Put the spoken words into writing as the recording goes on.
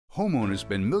Homeowners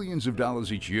spend millions of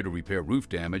dollars each year to repair roof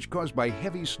damage caused by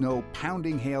heavy snow,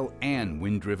 pounding hail, and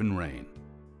wind-driven rain.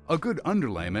 A good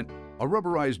underlayment, a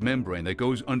rubberized membrane that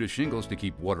goes under shingles to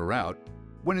keep water out,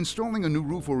 when installing a new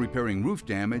roof or repairing roof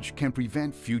damage, can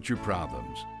prevent future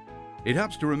problems. It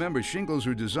helps to remember shingles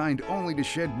are designed only to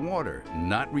shed water,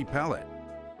 not repel it.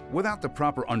 Without the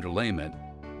proper underlayment,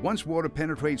 once water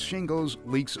penetrates shingles,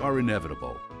 leaks are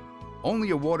inevitable.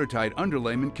 Only a watertight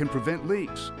underlayment can prevent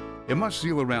leaks. It must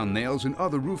seal around nails and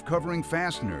other roof covering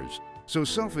fasteners, so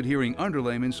self-adhering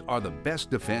underlayments are the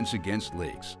best defense against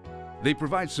leaks. They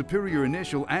provide superior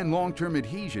initial and long-term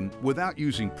adhesion without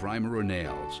using primer or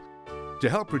nails. To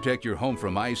help protect your home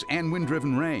from ice and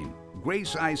wind-driven rain,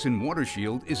 Grace Ice and Water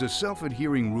Shield is a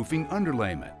self-adhering roofing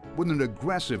underlayment with an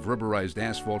aggressive rubberized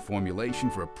asphalt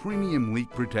formulation for premium leak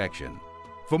protection.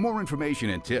 For more information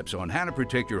and tips on how to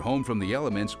protect your home from the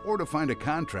elements or to find a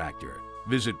contractor,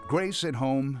 visit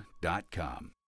graceathome.com.